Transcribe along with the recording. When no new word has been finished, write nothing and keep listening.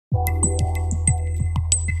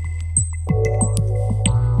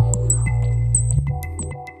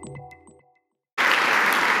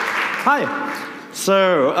Hi.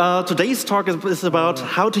 So today's talk is about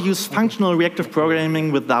how to use functional reactive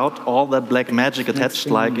programming without all that black magic attached,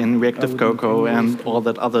 like in Reactive Cocoa and all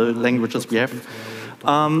that other languages we have.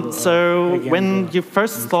 So when you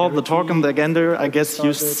first saw the talk on the agenda, I guess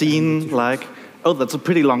you've seen like, oh, that's a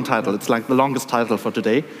pretty long title. It's like the longest title for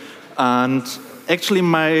today. And actually,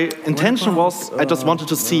 my intention was I just wanted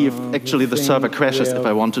to see if actually the server crashes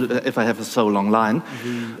if I have a so long line.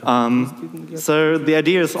 So the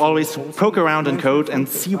idea is always poke around in code and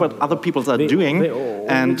see what other people are doing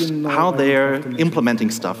and how they're implementing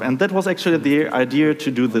stuff. And that was actually the idea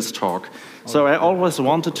to do this talk. So I always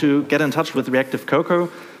wanted to get in touch with Reactive Cocoa,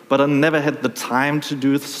 but I never had the time to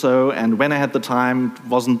do so. And when I had the time, it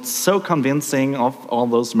wasn't so convincing of all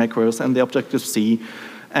those macros and the Objective-C.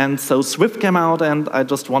 And so Swift came out, and I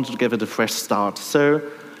just wanted to give it a fresh start. So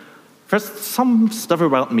first, some stuff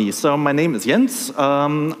about me. So my name is Jens.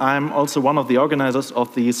 I'm also one of the organizers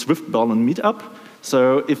of the Swift Berlin meetup.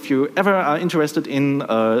 So if you ever are interested in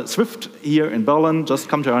Swift here in Berlin, just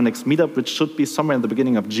come to our next meetup, which should be somewhere in the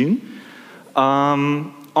beginning of June.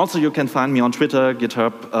 Also, you can find me on Twitter,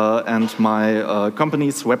 GitHub, and my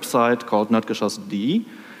company's website called nerdgeschoss.de.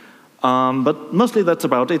 But mostly that's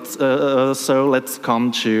about it. So let's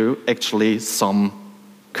come to actually some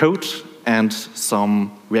code and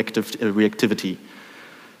some reactivity.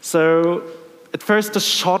 So at first, a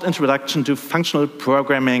short introduction to functional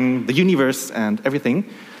programming, the universe, and everything.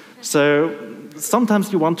 So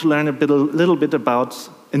sometimes you want to learn a little bit about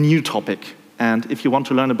a new topic. And if you want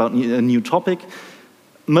to learn about a new topic,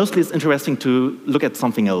 mostly it's interesting to look at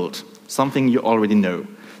something old, something you already know.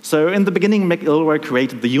 So in the beginning, McIlroy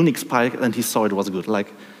created the Unix pipe, and he saw it was good.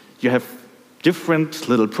 Like, you have different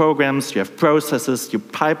little programs, you have processes, you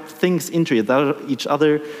pipe things into each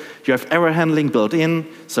other, you have error handling built in,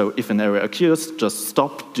 so if an error occurs, just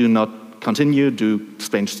stop, do not continue, do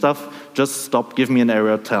strange stuff, just stop, give me an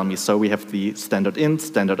error, tell me. So we have the standard in,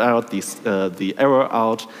 standard out, the error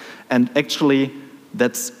out, and actually,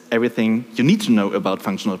 that's everything you need to know about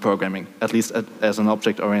functional programming, at least as an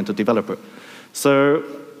object-oriented developer. So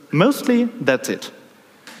mostly, that's it.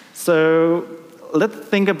 So let's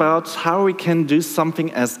think about how we can do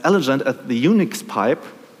something as elegant as the Unix pipe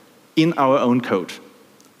in our own code.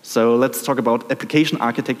 So let's talk about application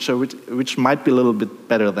architecture, which might be a little bit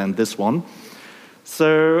better than this one.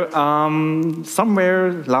 So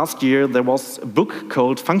somewhere last year, there was a book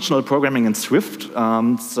called Functional Programming in Swift.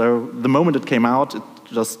 So the moment it came out, it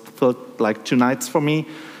just felt like 2 nights for me.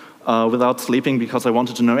 Without sleeping because I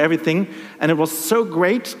wanted to know everything. And it was so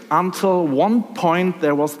great until one point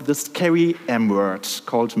there was this scary M word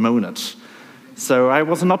called monad. So I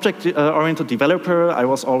was an object-oriented developer. I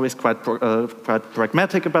was always quite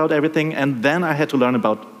pragmatic about everything. And then I had to learn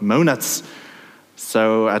about monads.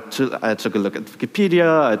 So I took a look at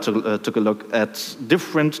Wikipedia. I took a look at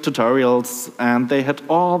different tutorials. And they had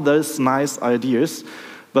all those nice ideas.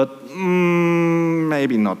 But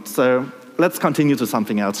maybe not. So let's continue to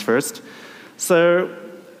something else first. So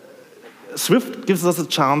Swift gives us a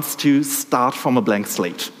chance to start from a blank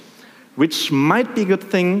slate, which might be a good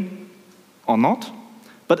thing or not,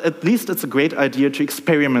 but at least it's a great idea to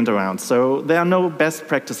experiment around. So there are no best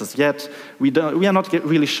practices yet. We are not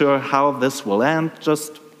really sure how this will end.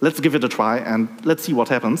 Just let's give it a try and let's see what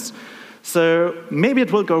happens. So maybe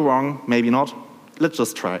it will go wrong, maybe not. Let's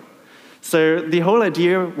just try. So the whole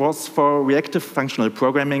idea was for reactive functional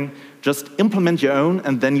programming, just implement your own,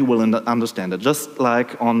 and then you will understand it. Just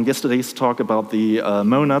like on yesterday's talk about the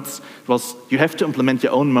monads, it was you have to implement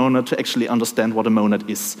your own monad to actually understand what a monad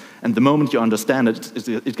is. And the moment you understand it,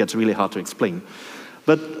 it gets really hard to explain.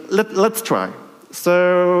 But let's try.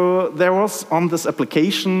 So there was on this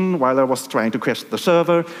application, while I was trying to crash the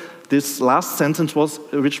server, this last sentence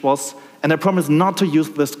which was, and I promise not to use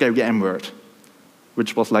the scary M word,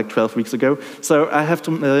 which was like 12 weeks ago. So I have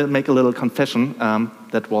to make a little confession.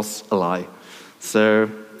 That was a lie. So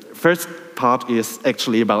first part is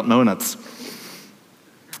actually about monads.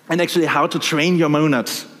 And actually how to train your monad.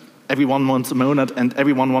 Everyone wants a monad, and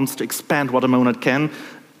everyone wants to expand what a monad can,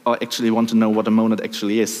 or actually want to know what a monad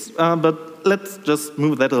actually is. But let's just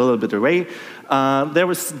move that a little bit away. There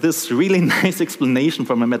was this really nice explanation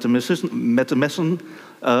from a mathematician.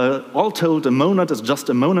 All told, a monad is just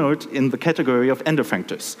a monad in the category of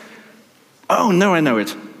endofunctors. Oh, no, I know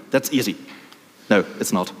it. That's easy. No,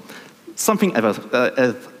 it's not. Something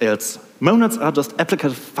else. Monads are just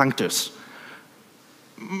applicative functors.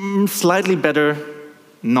 Slightly better,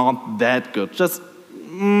 not that good. Just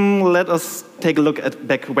let us take a look at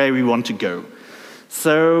back where we want to go.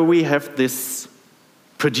 So we have this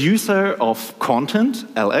producer of content,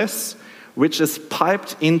 ls, which is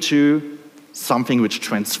piped into something which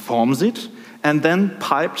transforms it, and then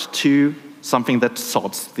piped to something that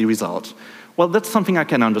sorts the result. Well, that's something I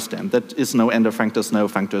can understand. That is no ender functors, no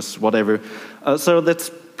functors, whatever. So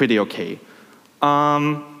that's pretty okay.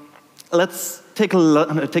 Let's take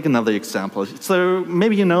another example. So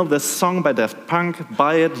maybe you know the song by Daft Punk,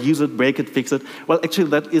 buy it, use it, break it, fix it. Well, actually,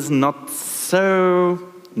 that is not so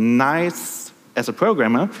nice as a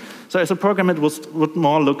programmer. So as a programmer, it would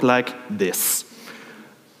more look like this.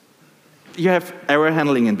 You have error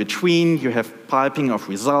handling in between, you have piping of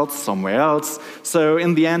results somewhere else. So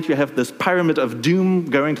in the end, you have this pyramid of doom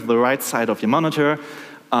going to the right side of your monitor.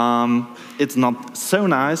 It's not so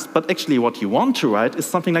nice, but actually what you want to write is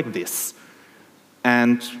something like this.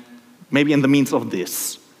 And maybe in the means of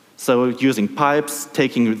this. So using pipes,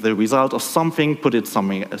 taking the result of something, put it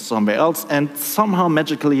somewhere else, and somehow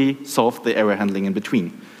magically solve the error handling in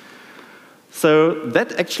between. So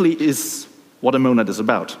that actually is what a monad is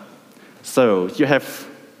about. So you have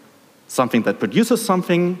something that produces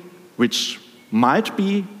something which might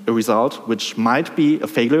be a result, which might be a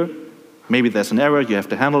failure. Maybe there's an error, you have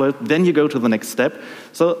to handle it. Then you go to the next step.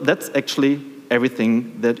 So that's actually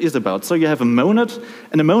everything that is about. So you have a monad,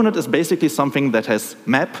 and a monad is basically something that has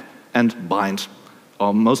map and bind.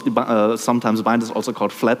 Or mostly, sometimes bind is also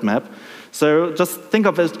called flat map. So just think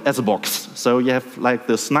of it as a box. So you have like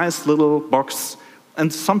this nice little box,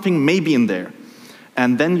 and something may be in there.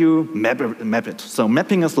 And then you map it. So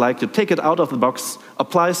mapping is like you take it out of the box,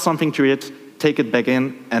 apply something to it, take it back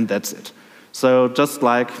in, and that's it. So just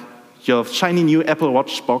like your shiny new Apple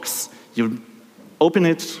Watch box, you open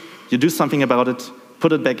it, you do something about it,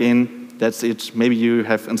 put it back in, that's it. Maybe you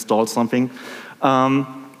have installed something.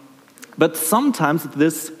 But sometimes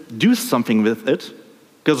this do something with it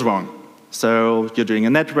goes wrong. So you're doing a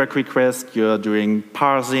network request, you're doing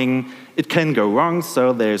parsing, it can go wrong,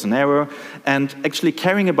 so there's an error. And actually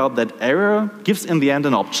caring about that error gives in the end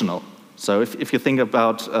an optional. So if you think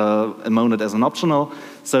about a monad as an optional,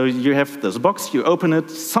 so you have this box, you open it,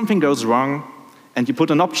 something goes wrong, and you put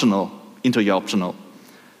an optional into your optional,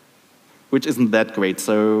 which isn't that great.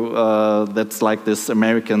 So that's like this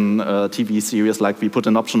American TV series, like we put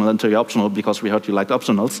an optional into your optional because we heard you liked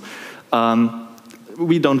optionals.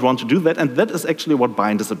 We don't want to do that, and that is actually what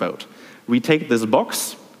bind is about. We take this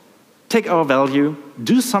box, take our value,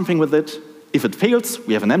 do something with it. If it fails,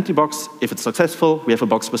 we have an empty box. If it's successful, we have a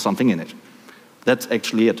box with something in it. That's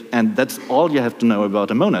actually it, and that's all you have to know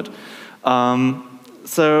about a monad.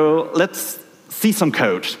 So let's see some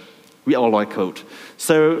code. We all like code.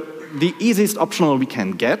 So the easiest optional we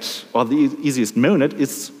can get, or the easiest monad,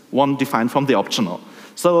 is one defined from the optional.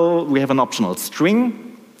 So we have an optional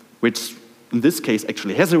string, which in this case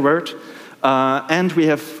actually has a word, and we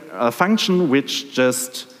have a function which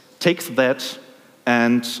just takes that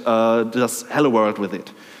and does hello world with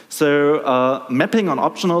it. So mapping on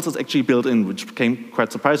optionals is actually built in, which became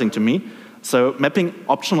quite surprising to me. So mapping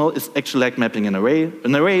optional is actually like mapping an array.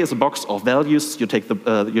 An array is a box of values. You take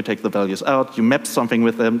the values out, you map something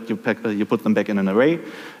with them, you put them back in an array.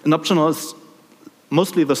 An optional is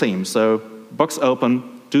mostly the same. So box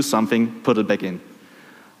open, do something, put it back in.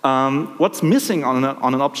 What's missing on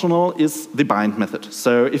an optional is the bind method.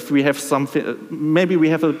 So if we have something, maybe we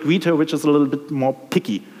have a greeter which is a little bit more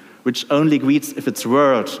picky, which only greets if it's a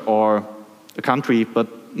word or a country, but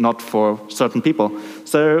not for certain people.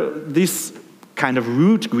 So this kind of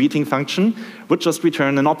root greeting function would just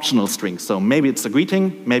return an optional string. So maybe it's a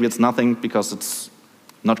greeting, maybe it's nothing because it's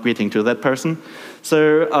not greeting to that person.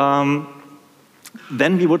 So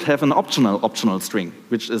then we would have an optional string,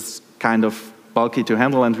 which is kind of bulky to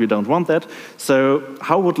handle, and we don't want that. So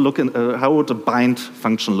how would a bind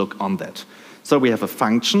function look on that? So we have a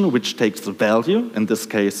function which takes the value, in this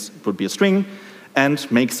case it would be a string, and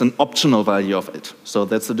makes an optional value of it. So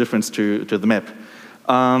that's the difference to the map.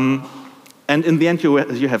 And in the end you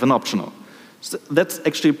have an optional. So that's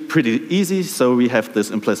actually pretty easy. So we have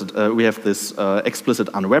this explicit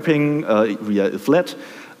unwrapping via if let.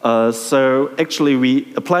 So actually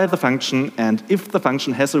we apply the function, and if the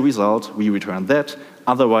function has a result, we return that.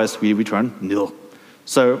 Otherwise, we return nil.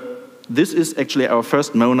 So this is actually our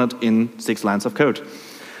first monad in 6 lines of code.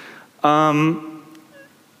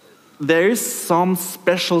 There is some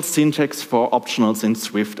special syntax for optionals in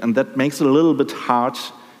Swift, and that makes it a little bit hard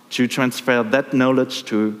to transfer that knowledge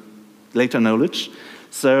to later knowledge.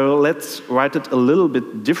 So let's write it a little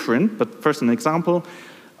bit different, but first an example.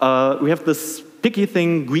 We have this picky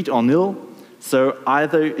thing, greet or nil. So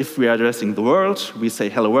either if we are addressing the world, we say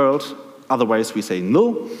hello world, otherwise we say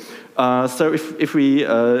nil. So if we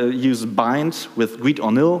use bind with greet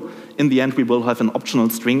or nil, in the end we will have an optional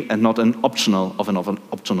string and not an optional of an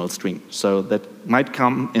optional string. So that might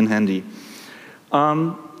come in handy.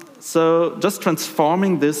 So just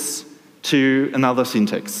transforming this to another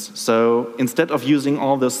syntax. So instead of using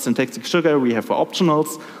all this syntactic sugar we have for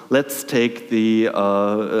optionals, let's take the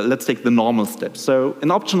normal step. So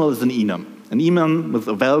an optional is an enum with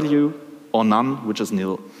a value or none, which is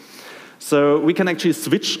nil. So we can actually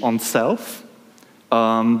switch on self,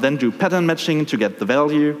 then do pattern matching to get the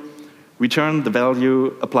value, return the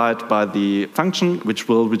value applied by the function, which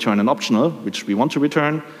will return an optional, which we want to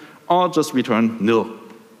return, or just return nil.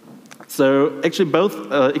 So actually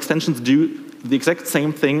both extensions do the exact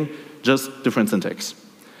same thing, just different syntax.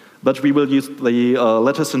 But we will use the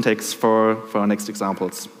letter syntax for our next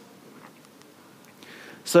examples.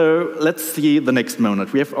 So let's see the next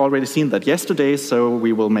monad. We have already seen that yesterday, so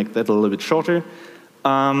we will make that a little bit shorter.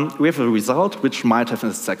 We have a result which might have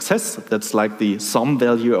a success. That's like the sum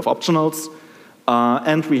value of optionals.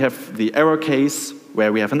 And we have the error case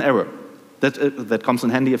where we have an error. That comes in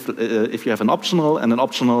handy if you have an optional, and an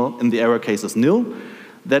optional in the error case is nil.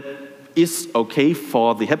 That is okay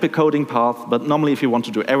for the happy coding path, but normally if you want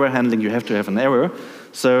to do error handling, you have to have an error.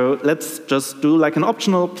 So let's just do like an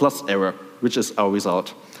optional plus error, which is our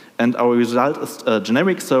result. And our result is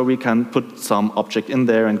generic, so we can put some object in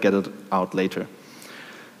there and get it out later.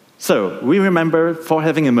 So we remember for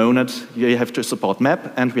having a monad, you have to support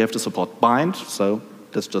map and we have to support bind. So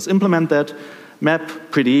let's just implement that. Map,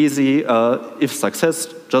 pretty easy. If success,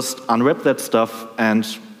 just unwrap that stuff and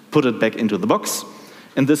put it back into the box.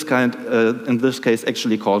 In this case,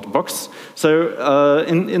 actually called box. So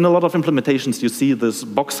in a lot of implementations, you see this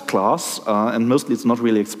box class, and mostly it's not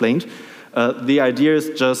really explained. The idea is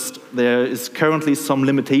just there is currently some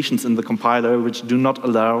limitations in the compiler which do not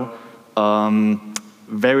allow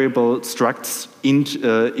variable structs in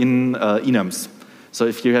enums. So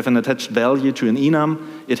if you have an attached value to an enum,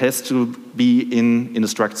 it has to be in a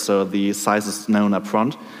struct, so the size is known up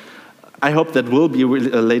front. I hope that will be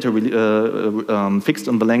later fixed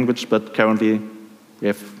in the language, but currently we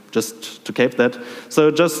have just to keep that.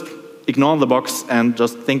 So just ignore the box and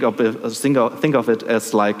just think of it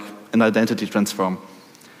as like an identity transform.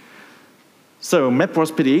 So map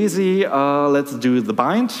was pretty easy. Let's do the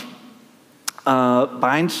bind.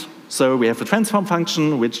 Bind, so we have a transform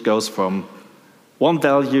function which goes from one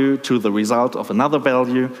value to the result of another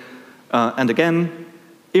value. And again,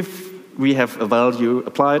 if we have a value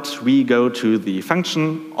applied, we go to the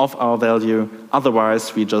function of our value.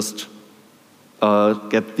 Otherwise, we just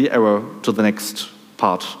get the error to the next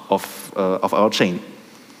part of our chain.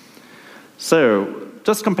 So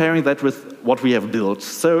just comparing that with what we have built.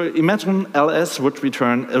 So imagine ls would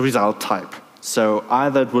return a result type. So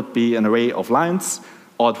either it would be an array of lines,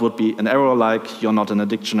 or it would be an error like you're not in a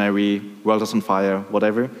dictionary, world is on fire,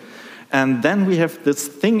 whatever. And then we have this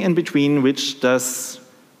thing in between which does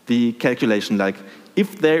the calculation, like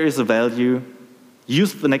if there is a value,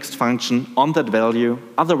 use the next function on that value,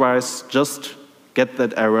 otherwise just get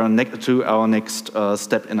that error to our next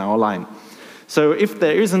step in our line. So if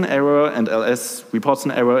there is an error and ls reports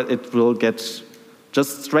an error, it will get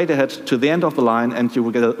just straight ahead to the end of the line, and you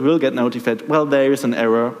will get notified, well, there is an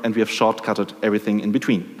error, and we have shortcutted everything in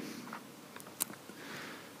between.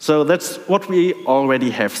 So that's what we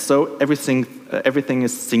already have. So everything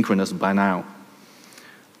is synchronous by now.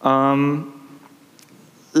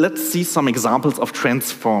 Let's see some examples of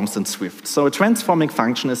transforms in Swift. So a transforming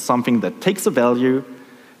function is something that takes a value,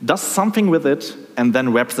 does something with it, and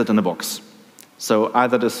then wraps it in a box. So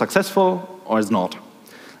either it is successful or is not.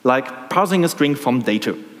 Like parsing a string from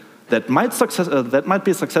data. That might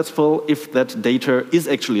be successful if that data is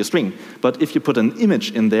actually a string. But if you put an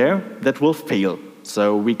image in there, that will fail.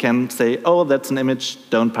 So we can say, oh, that's an image,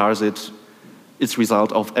 don't parse it. It's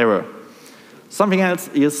result of error. Something else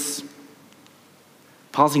is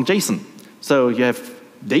parsing JSON. So you have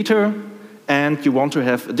data, and you want to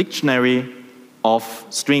have a dictionary of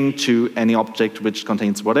string to any object which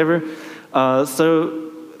contains whatever. So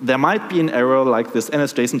there might be an error like this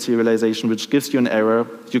NSJSON serialization which gives you an error.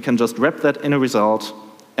 You can just wrap that in a result,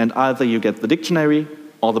 and either you get the dictionary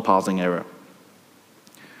or the parsing error.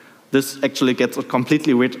 This actually gets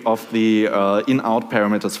completely rid of the in-out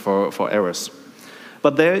parameters for errors.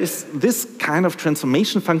 But there is this kind of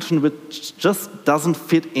transformation function which just doesn't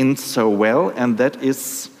fit in so well, and that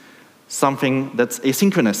is something that's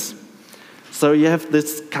asynchronous. So you have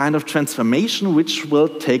this kind of transformation which will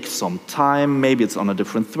take some time. Maybe it's on a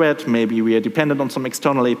different thread. Maybe we are dependent on some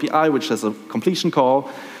external API which has a completion call.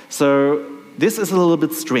 So this is a little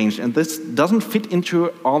bit strange, and this doesn't fit into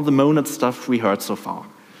all the monad stuff we heard so far.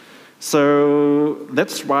 So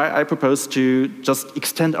that's why I propose to just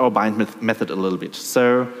extend our bind method a little bit.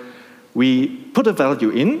 So we put a value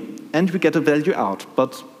in, and we get a value out.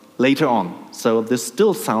 But later on. So this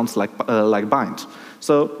still sounds like bind.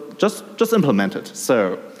 So just implement it.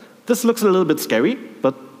 So this looks a little bit scary,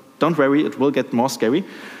 but don't worry, it will get more scary.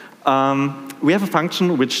 We have a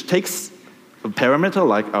function which takes a parameter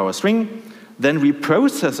like our string, then we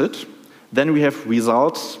process it, then we have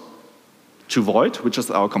result to void, which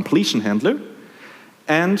is our completion handler,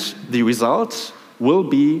 and the result will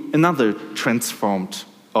be another transformed,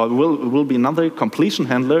 or will be another completion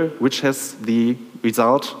handler which has the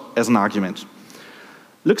result as an argument.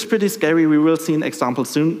 Looks pretty scary, we will see an example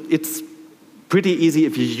soon. It's pretty easy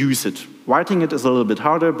if you use it. Writing it is a little bit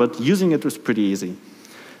harder, but using it is pretty easy.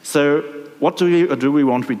 So what do we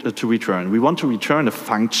want to return? We want to return a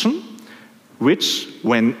function which,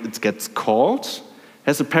 when it gets called,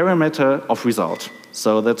 has a parameter of result.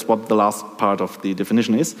 So that's what the last part of the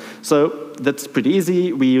definition is. So that's pretty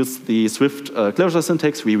easy. We use the Swift closure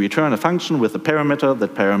syntax. We return a function with a parameter.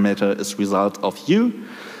 That parameter is result of u.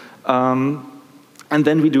 And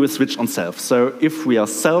then we do a switch on self. So if we are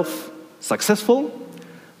self-successful,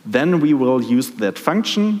 then we will use that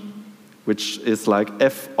function, which is like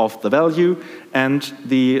f of the value. And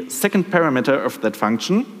the second parameter of that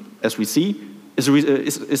function, as we see,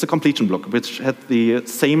 is a completion block, which had the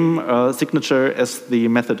same signature as the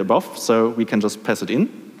method above, so we can just pass it in.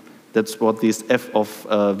 That's what this f of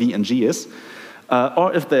v and g is.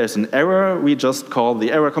 Or if there's an error, we just call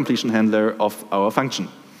the error completion handler of our function.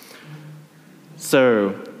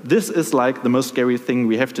 So this is like the most scary thing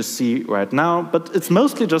we have to see right now, but it's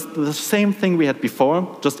mostly just the same thing we had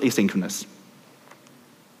before, just asynchronous.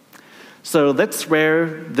 So that's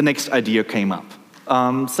where the next idea came up.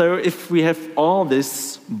 So if we have all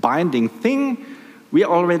this binding thing, we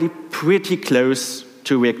are already pretty close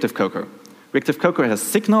to Reactive Cocoa. Reactive Cocoa has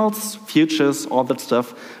signals, futures, all that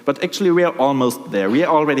stuff, but actually we are almost there. We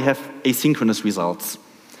already have asynchronous results.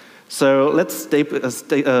 So let's take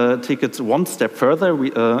it one step further,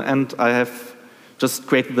 and I have just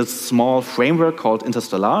created this small framework called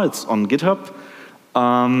Interstellar. It's on GitHub,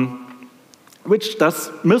 which does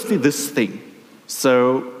mostly this thing.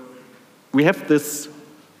 So we have this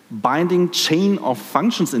binding chain of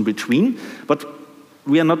functions in between, but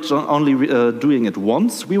we are not only doing it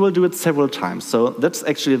once, we will do it several times. So that's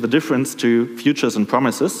actually the difference to futures and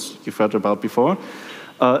promises you've heard about before.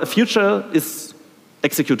 A future is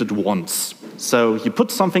executed once. So you put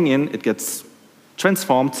something in, it gets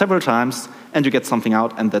transformed several times, and you get something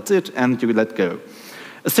out, and that's it, and you let go.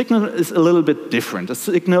 A signal is a little bit different. A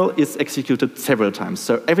signal is executed several times.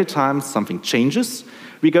 So every time something changes,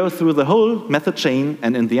 we go through the whole method chain,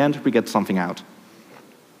 and in the end, we get something out.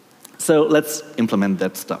 So let's implement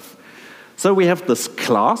that stuff. So we have this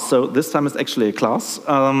class, so this time it's actually a class,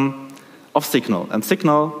 of signal. And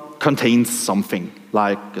signal contains something,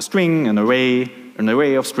 like a string, an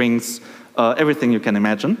array of strings, everything you can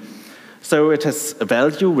imagine. So it has a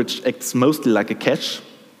value which acts mostly like a cache.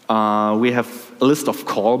 We have a list of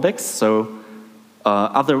callbacks, so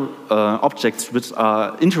other objects which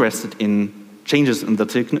are interested in changes in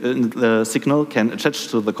the signal can attach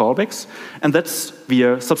to the callbacks, and that's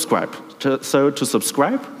via subscribe. So to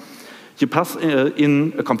subscribe, you pass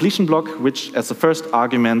in a completion block, which as the first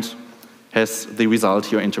argument has the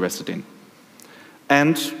result you're interested in.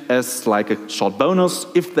 And as like a short bonus,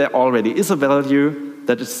 if there already is a value,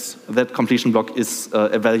 that completion block is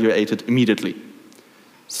evaluated immediately.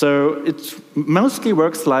 So it mostly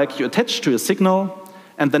works like you attach to a signal,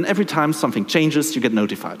 and then every time something changes, you get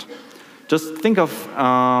notified. Just think of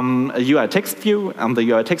a UI text view. On the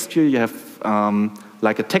UI text view, you have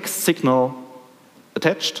like a text signal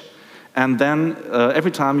attached, and then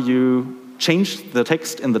every time you change the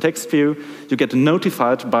text in the text view, you get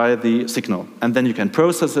notified by the signal, and then you can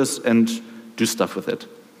process this and do stuff with it.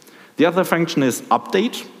 The other function is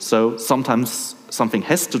update, so sometimes something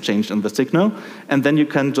has to change in the signal, and then you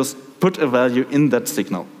can just put a value in that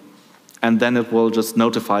signal, and then it will just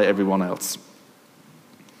notify everyone else.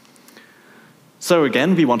 So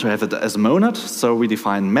again, we want to have it as a monad, so we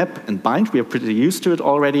define map and bind. We are pretty used to it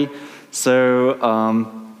already. So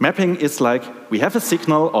mapping is like we have a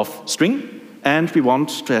signal of string, and we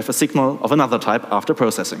want to have a signal of another type after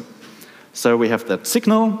processing. So we have that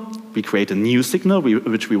signal, we create a new signal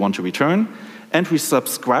which we want to return, and we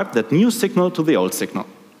subscribe that new signal to the old signal.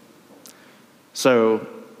 So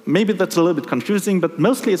maybe that's a little bit confusing, but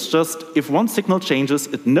mostly it's just if one signal changes,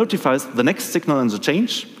 it notifies the next signal in the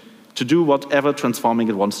change to do whatever transforming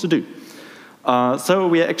it wants to do. So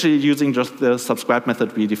we are actually using just the subscribe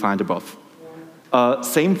method we defined above.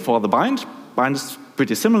 Same for the bind. Bind is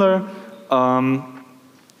pretty similar.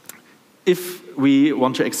 If we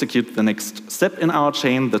want to execute the next step in our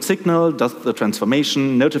chain, the signal does the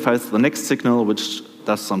transformation, notifies the next signal, which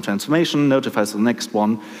does some transformation, notifies the next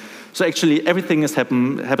one. So actually, everything is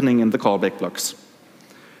happening in the callback blocks.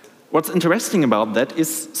 What's interesting about that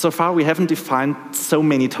is, so far we haven't defined so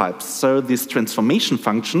many types. So these transformation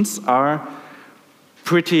functions are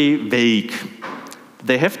pretty vague.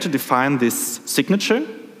 They have to define this signature,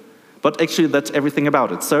 but actually that's everything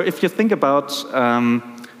about it. So if you think about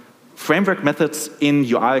framework methods in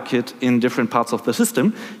UIKit in different parts of the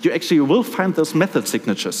system, you actually will find those method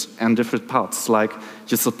signatures in different parts, like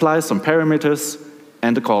you supply some parameters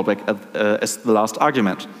and a callback as the last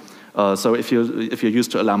argument. So if you're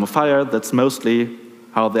used to alarm a fire, that's mostly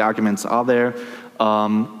how the arguments are there.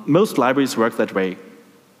 Most libraries work that way.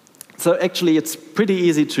 So actually, it's pretty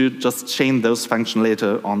easy to just chain those functions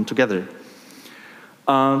later on together.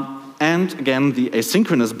 And again, the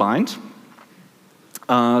asynchronous bind.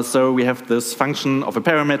 So we have this function of a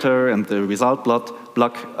parameter and the result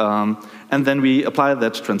block, and then we apply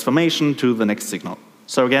that transformation to the next signal.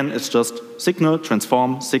 So again, it's just signal,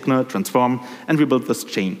 transform, and we build this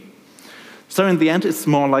chain. So in the end, it's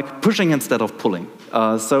more like pushing instead of pulling.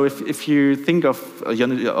 So if you think of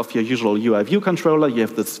your usual UI view controller, you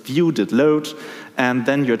have this view did load, and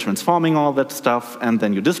then you're transforming all that stuff, and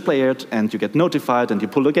then you display it, and you get notified, and you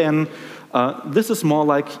pull again. This is more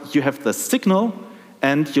like you have the signal,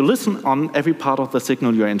 and you listen on every part of the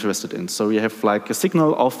signal you're interested in. So you have like a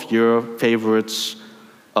signal of your favorite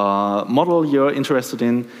model you're interested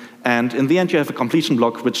in, and in the end, you have a completion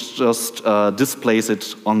block which just displays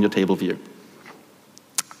it on your table view.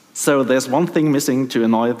 So there's one thing missing to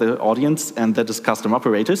annoy the audience, and that is custom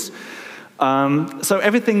operators. So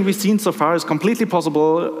everything we've seen so far is completely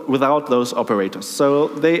possible without those operators. So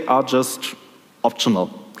they are just optional,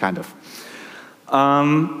 kind of.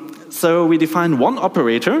 So we define one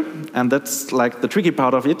operator, and that's like the tricky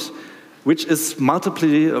part of it, which is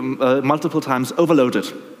multiple times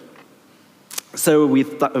overloaded. So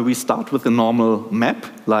we start with a normal map,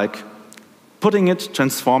 like putting it,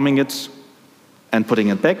 transforming it, and putting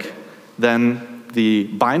it back. Then the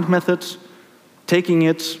bind method, taking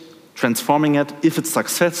it, transforming it. If it's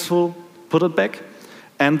successful, put it back.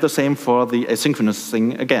 And the same for the asynchronous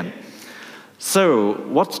thing again. So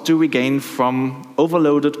what do we gain from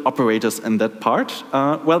overloaded operators in that part?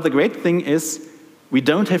 Well, the great thing is we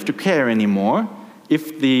don't have to care anymore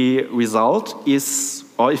if the result is,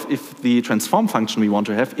 or if the transform function we want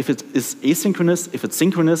to have, if it is asynchronous, if it's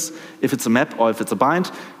synchronous, if it's a map, or if it's a bind,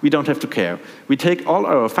 we don't have to care. We take all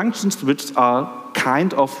our functions, which are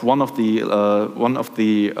kind of one of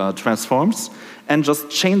the transforms, and just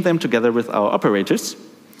chain them together with our operators.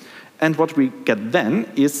 And what we get then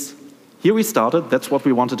is, here we started, that's what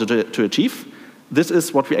we wanted to achieve. This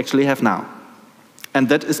is what we actually have now. And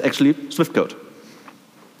that is actually Swift code.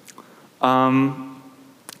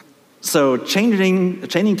 So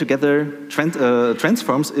chaining together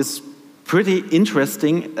transforms is pretty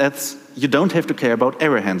interesting, as you don't have to care about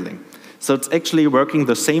error handling. So it's actually working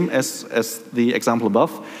the same as the example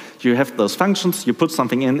above. You have those functions, you put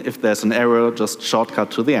something in, if there's an error, just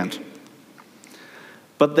shortcut to the end.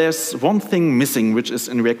 But there's one thing missing, which is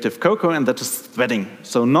in Reactive Cocoa, and that is threading.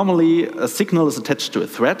 So normally, a signal is attached to a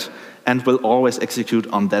thread and will always execute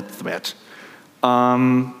on that thread.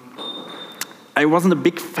 I wasn't a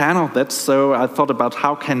big fan of that, so I thought about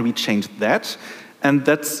how can we change that. And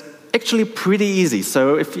that's actually pretty easy.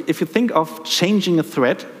 So if you think of changing a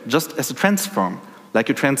thread just as a transform, like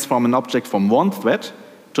you transform an object from one thread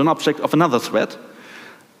to an object of another thread,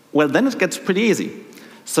 well, then it gets pretty easy.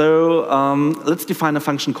 So let's define a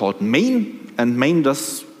function called main, and main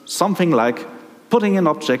does something like putting an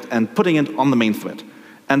object and putting it on the main thread.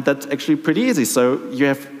 And that's actually pretty easy. So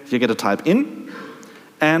you get a type in,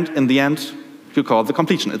 and in the end, you call the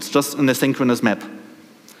completion. It's just an asynchronous map.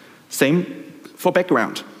 Same for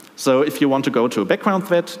background. So if you want to go to a background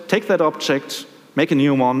thread, take that object, make a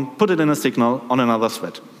new one, put it in a signal on another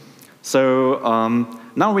thread. So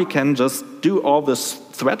now we can just do all this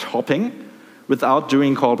thread hopping without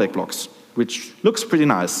doing callback blocks, which looks pretty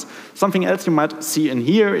nice. Something else you might see in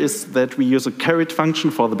here is that we use a carried function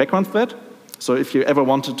for the background thread. So if you ever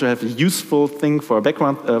wanted to have a useful thing for a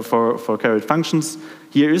background for carried functions,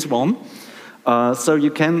 here is one. So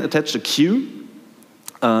you can attach a queue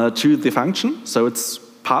to the function, so it's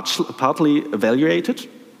partly evaluated.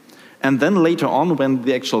 And then later on, when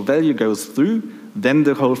the actual value goes through, then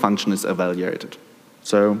the whole function is evaluated.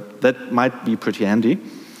 So that might be pretty handy.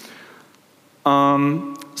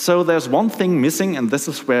 So there's one thing missing, and this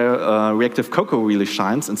is where Reactive Cocoa really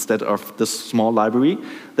shines instead of this small library,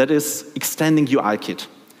 that is extending UIKit.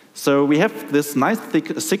 So we have these nice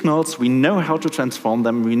thick signals, we know how to transform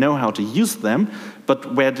them, we know how to use them,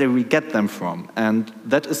 but where do we get them from? And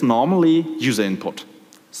that is normally user input.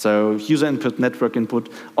 So user input, network input,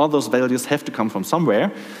 all those values have to come from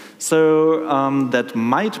somewhere. So that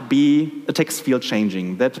might be a text field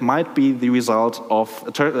changing. That might be the result of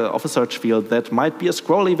a search field. That might be a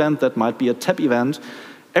scroll event. That might be a tab event.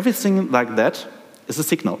 Everything like that is a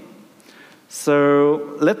signal.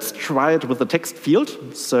 So let's try it with the text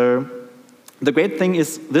field. So the great thing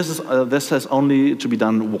is this has only to be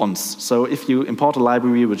done once. So if you import a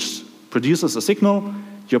library which produces a signal,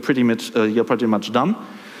 you're pretty much done.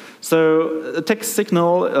 So a text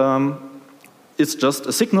signal is just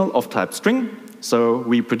a signal of type string. So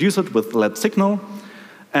we produce it with let signal,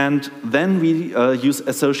 and then we use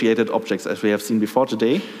associated objects, as we have seen before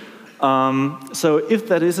today. So if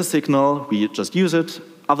that is a signal, we just use it.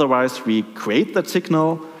 Otherwise, we create that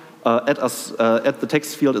signal at the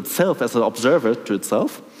text field itself as an observer to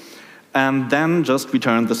itself, and then just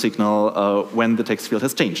return the signal when the text field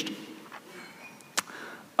has changed.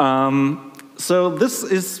 So this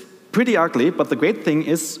is pretty ugly, but the great thing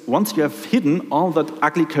is once you have hidden all that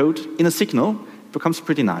ugly code in a signal, it becomes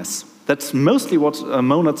pretty nice. That's mostly what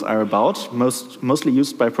monads are about, mostly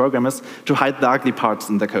used by programmers to hide the ugly parts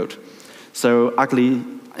in their code. So ugly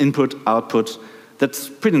input, output, that's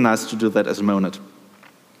pretty nice to do that as a monad.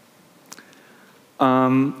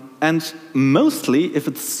 And mostly, if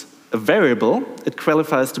it's a variable, it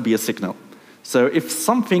qualifies to be a signal. So if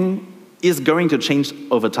something is going to change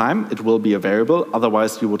over time, it will be a variable.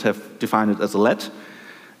 Otherwise, you would have defined it as a let.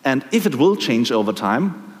 And if it will change over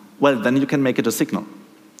time, well, then you can make it a signal.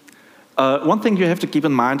 One thing you have to keep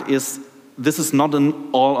in mind is this is not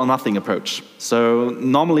an all-or-nothing approach. So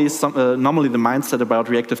normally the mindset about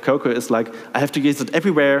Reactive Cocoa is like, I have to use it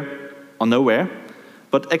everywhere or nowhere.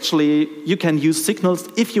 But actually, you can use signals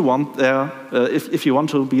if you want if you want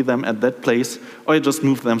to be them at that place, or you just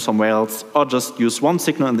move them somewhere else, or just use one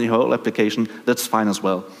signal in the whole application. That's fine as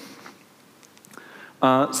well.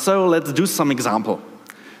 So let's do some example.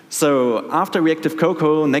 So after Reactive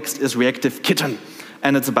Cocoa, next is Reactive Kitten.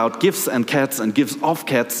 And it's about GIFs and cats and GIFs of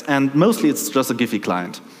cats, and mostly it's just a Giphy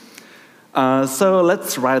client. So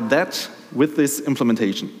let's write that with this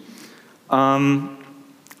implementation.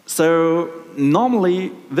 So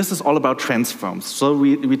normally, this is all about transforms. So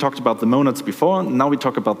we talked about the monads before, now we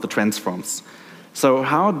talk about the transforms. So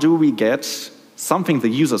how do we get something the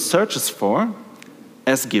user searches for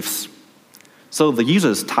as GIFs? So the user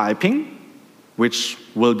is typing, which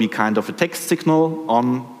will be kind of a text signal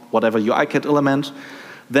on whatever UIKit element.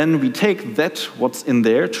 Then we take that, what's in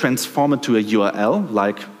there, transform it to a URL,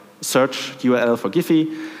 like search URL for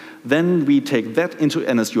Giphy. Then we take that into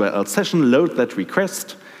NSURL session, load that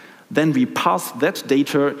request. Then we pass that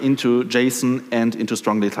data into JSON and into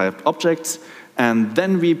strongly typed objects. And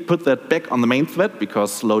then we put that back on the main thread,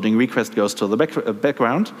 because loading request goes to the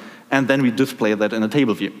background. And then we display that in a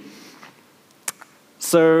table view.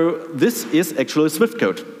 So this is actually Swift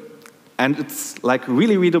code. And it's like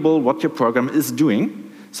really readable what your program is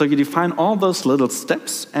doing. So you define all those little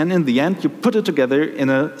steps, and in the end, you put it together in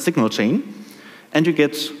a signal chain, and you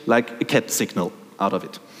get like a cat signal out of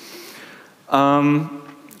it.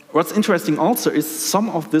 What's interesting also is some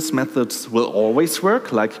of these methods will always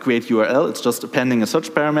work, like create URL. It's just appending a search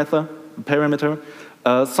parameter.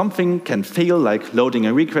 Something can fail, like loading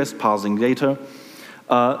a request, parsing data.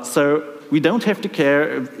 So we don't have to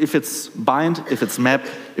care if it's bind, if it's map,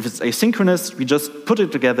 if it's asynchronous. We just put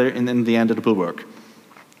it together, and in the end, it will work.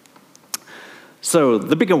 So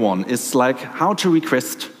the bigger one is like how to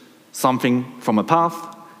request something from a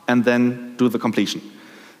path and then do the completion.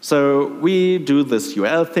 So we do this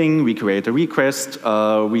URL thing, we create a request,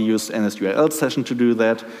 we use NSURL session to do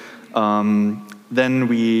that. Then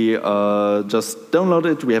we just download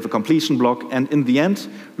it, we have a completion block, and in the end,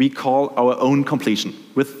 we call our own completion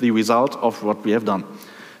with the result of what we have done.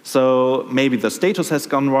 So maybe the status has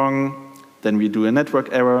gone wrong, then we do a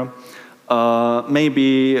network error.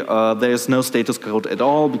 Maybe there's no status code at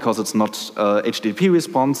all because it's not HTTP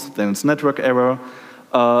response, then it's network error.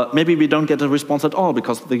 Maybe we don't get a response at all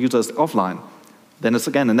because the user is offline. Then it's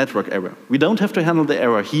again a network error. We don't have to handle the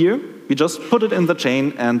error here. We just put it in the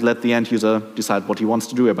chain and let the end user decide what he wants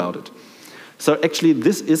to do about it. So actually,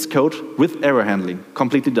 this is code with error handling,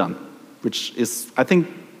 completely done, which is, I think,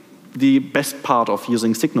 the best part of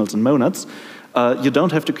using signals and monads. You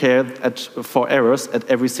don't have to care for errors at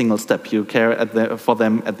every single step. You care for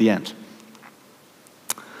them at the end.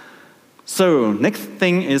 So next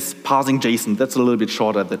thing is parsing JSON. That's a little bit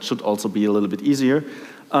shorter. That should also be a little bit easier.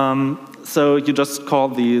 So you just call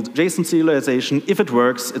the JSON serialization. If it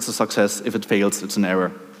works, it's a success. If it fails, it's an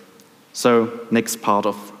error. So next part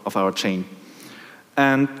of our chain.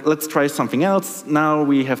 And let's try something else. Now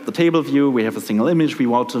we have the table view. We have a single image. We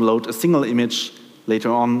want to load a single image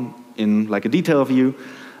later on in like a detail view.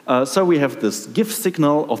 So we have this GIF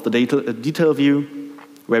signal of the detail view,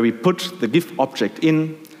 where we put the GIF object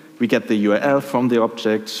in. We get the URL from the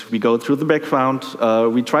object. We go through the background.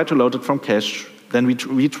 We try to load it from cache. Then we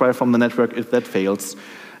retry from the network if that fails.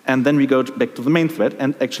 And then we go back to the main thread.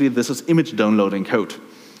 And actually, this is image downloading code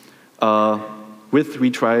with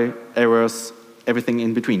retry, errors, everything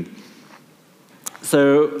in between.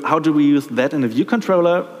 So how do we use that in a view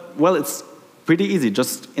controller? Well, it's pretty easy.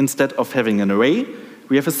 Just instead of having an array,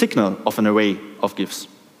 we have a signal of an array of GIFs.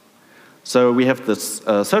 So we have this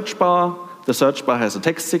search bar. The search bar has a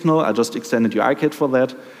text signal. I just extended UIKit for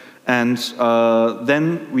that. And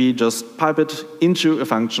then we just pipe it into a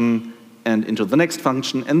function and into the next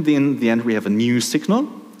function. And in the end, we have a new signal.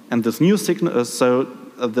 And this new signal,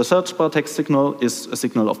 the search bar text signal is a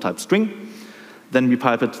signal of type string. Then we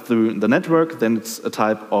pipe it through the network. Then it's a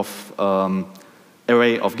type of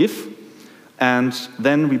array of GIF. And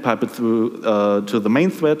then we pipe it through to the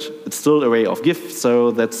main thread. It's still array of GIF,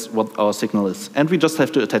 so that's what our signal is. And we just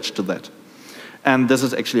have to attach to that. And this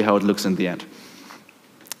is actually how it looks in the end.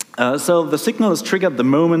 So the signal is triggered the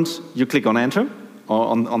moment you click on Enter, or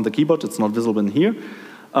on the keyboard. It's not visible in here.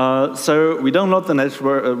 So we download the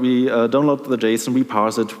network, we download the JSON, we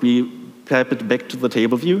parse it, we pipe it back to the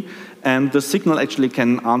table view, and the signal actually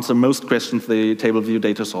can answer most questions the table view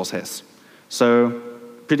data source has. So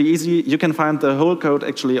pretty easy. You can find the whole code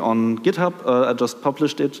actually on GitHub. I just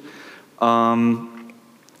published it.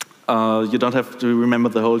 You don't have to remember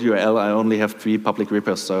the whole URL. I only have 3 public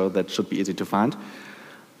repos, so that should be easy to find.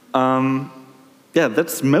 Yeah,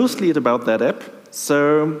 that's mostly it about that app.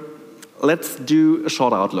 So let's do a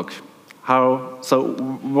short outlook. So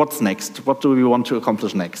what's next? What do we want to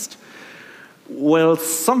accomplish next? Well,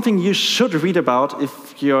 something you should read about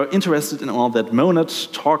if you're interested in all that monad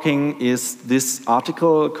talking is this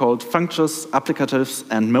article called Functions, Applicatives,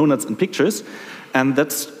 and Monads in Pictures. And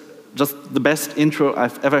that's just the best intro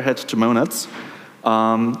I've ever had to monads.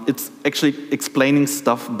 It's actually explaining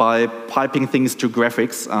stuff by piping things to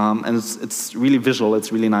graphics, and it's really visual.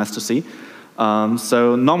 It's really nice to see.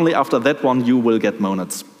 So normally after that one, you will get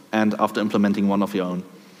monads, and after implementing one of your own.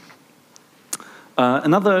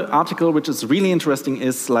 Another article which is really interesting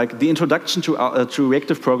is like the introduction to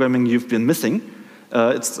reactive programming you've been missing.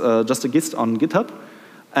 It's just a gist on GitHub,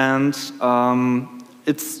 and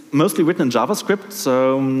it's mostly written in JavaScript,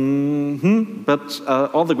 so but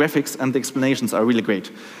all the graphics and the explanations are really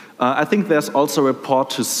great. I think there's also a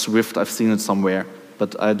port to Swift. I've seen it somewhere,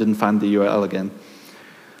 but I didn't find the URL again.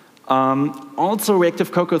 Also,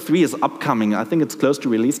 Reactive Cocoa 3 is upcoming. I think it's close to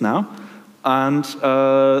release now. And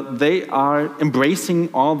they are embracing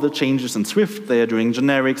all the changes in Swift. They are doing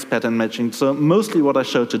generics, pattern matching. So mostly what I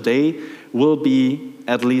showed today will be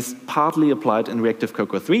at least partly applied in Reactive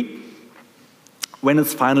Cocoa 3 when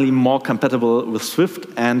it's finally more compatible with Swift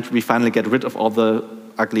and we finally get rid of all the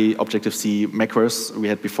ugly Objective-C macros we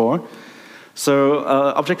had before. So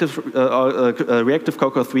Reactive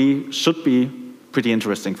Cocoa 3 should be pretty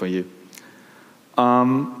interesting for you.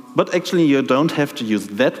 But actually, you don't have to use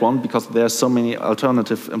that one because there are so many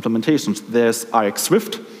alternative implementations. There's RX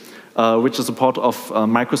Swift, which is a part of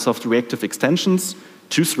Microsoft Reactive extensions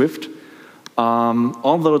to Swift.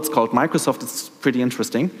 Although it's called Microsoft, it's pretty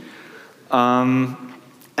interesting.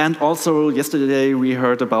 And also, yesterday we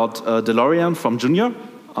heard about DeLorean from Junior.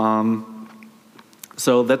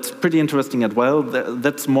 So that's pretty interesting as well.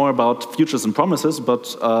 That's more about futures and promises,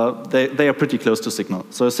 but they are pretty close to Signal.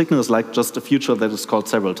 So Signal is like just a future that is called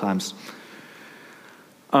several times.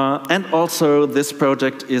 And also, this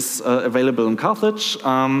project is available in Carthage.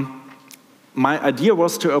 My idea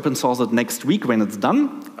was to open source it next week when it's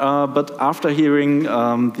done, but after hearing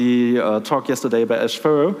the talk yesterday by Ash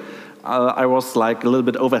Furrow, I was like a little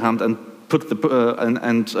bit overwhelmed and put the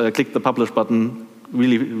clicked the publish button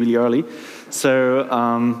really early. So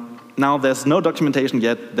now there's no documentation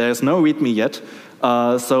yet, there's no README yet,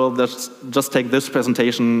 so let's just take this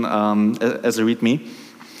presentation as a README.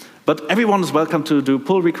 But everyone is welcome to do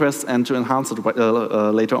pull requests and to enhance it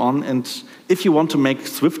later on. And if you want to make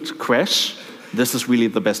Swift crash, this is really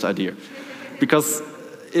the best idea. Because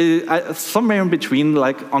somewhere in between,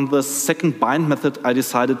 like on the second bind method, I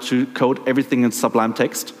decided to code everything in Sublime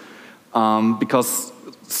Text because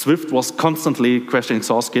Swift was constantly crashing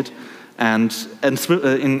SourceKit. And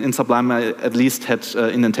in Sublime, I at least had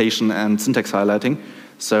indentation and syntax highlighting,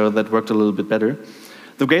 so that worked a little bit better.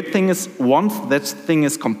 The great thing is, once that thing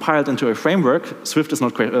is compiled into a framework, Swift is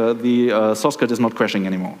not the source code is not crashing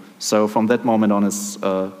anymore. So from that moment on, it's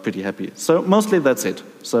pretty happy. So mostly that's it.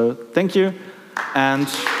 So thank you, and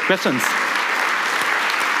questions.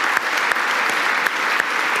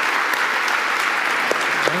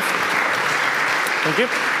 Thank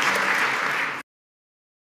you.